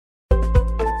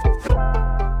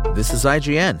This is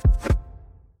IGN.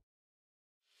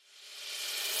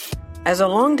 As a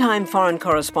longtime foreign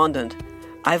correspondent,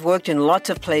 I've worked in lots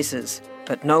of places,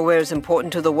 but nowhere as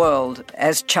important to the world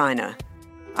as China.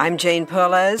 I'm Jane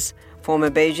Perlez, former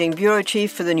Beijing bureau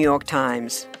chief for the New York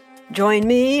Times. Join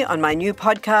me on my new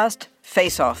podcast,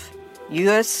 Face Off,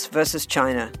 U.S. versus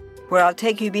China, where I'll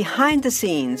take you behind the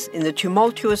scenes in the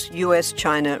tumultuous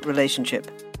U.S.-China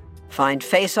relationship. Find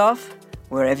Face Off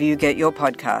wherever you get your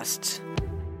podcasts.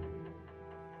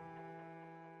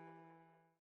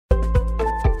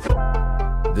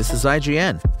 This is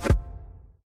IGN.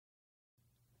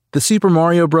 The Super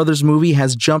Mario Bros. Movie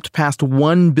has jumped past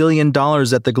 $1 billion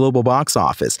at the global box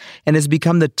office and has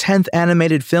become the 10th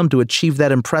animated film to achieve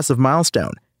that impressive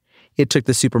milestone. It took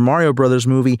the Super Mario Bros.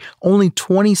 Movie only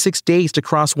 26 days to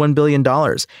cross $1 billion,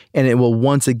 and it will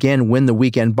once again win the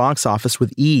weekend box office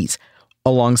with ease.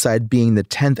 Alongside being the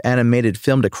 10th animated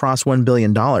film to cross $1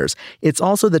 billion, it's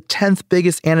also the 10th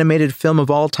biggest animated film of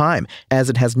all time, as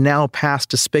it has now passed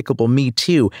Despicable Me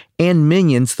 2 and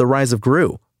Minions: The Rise of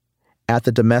Gru. At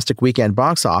the domestic weekend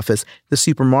box office, the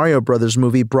Super Mario Bros.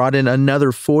 Movie brought in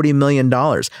another $40 million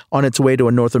on its way to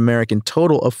a North American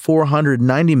total of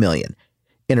 $490 million.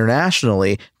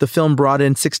 Internationally, the film brought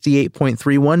in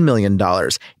 $68.31 million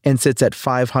and sits at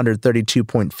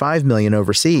 $532.5 million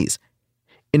overseas.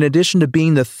 In addition to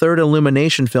being the third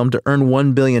Illumination film to earn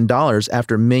 $1 billion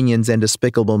after Minions and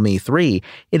Despicable Me 3,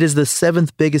 it is the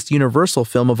seventh biggest Universal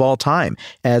film of all time,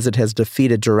 as it has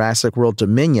defeated Jurassic World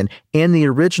Dominion and the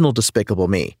original Despicable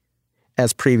Me.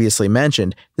 As previously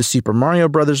mentioned, the Super Mario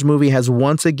Bros. Movie has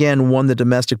once again won the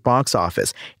domestic box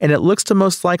office, and it looks to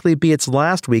most likely be its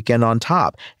last weekend on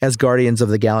top, as Guardians of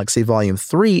the Galaxy Volume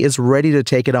 3 is ready to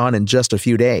take it on in just a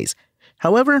few days.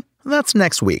 However, that's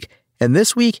next week, and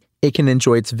this week, it can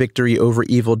enjoy its victory over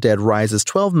Evil Dead Rise's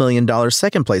 $12 million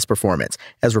second-place performance,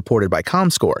 as reported by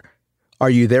ComScore. Are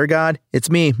You There, God?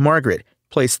 It's me, Margaret,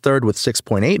 placed third with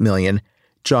 $6.8 million.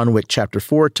 John Wick Chapter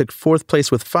 4 took fourth place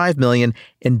with $5 million,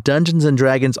 and Dungeons &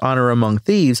 Dragons Honor Among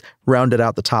Thieves rounded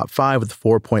out the top 5 with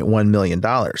 $4.1 million.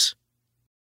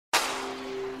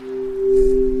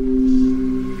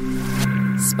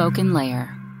 Spoken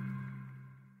Layer.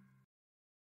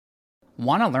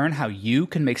 Want to learn how you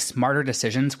can make smarter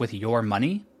decisions with your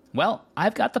money? Well,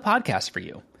 I've got the podcast for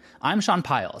you. I'm Sean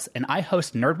Piles, and I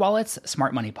host NerdWallet's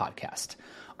Smart Money Podcast.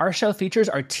 Our show features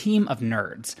our team of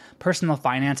nerds, personal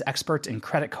finance experts in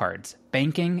credit cards,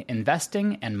 banking,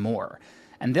 investing, and more.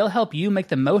 And they'll help you make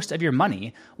the most of your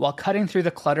money while cutting through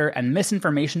the clutter and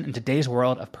misinformation in today's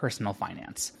world of personal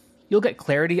finance. You'll get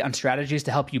clarity on strategies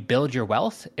to help you build your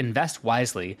wealth, invest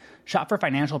wisely, shop for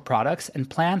financial products, and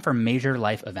plan for major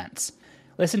life events.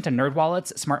 Listen to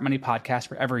NerdWallet's Smart Money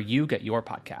Podcast wherever you get your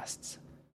podcasts.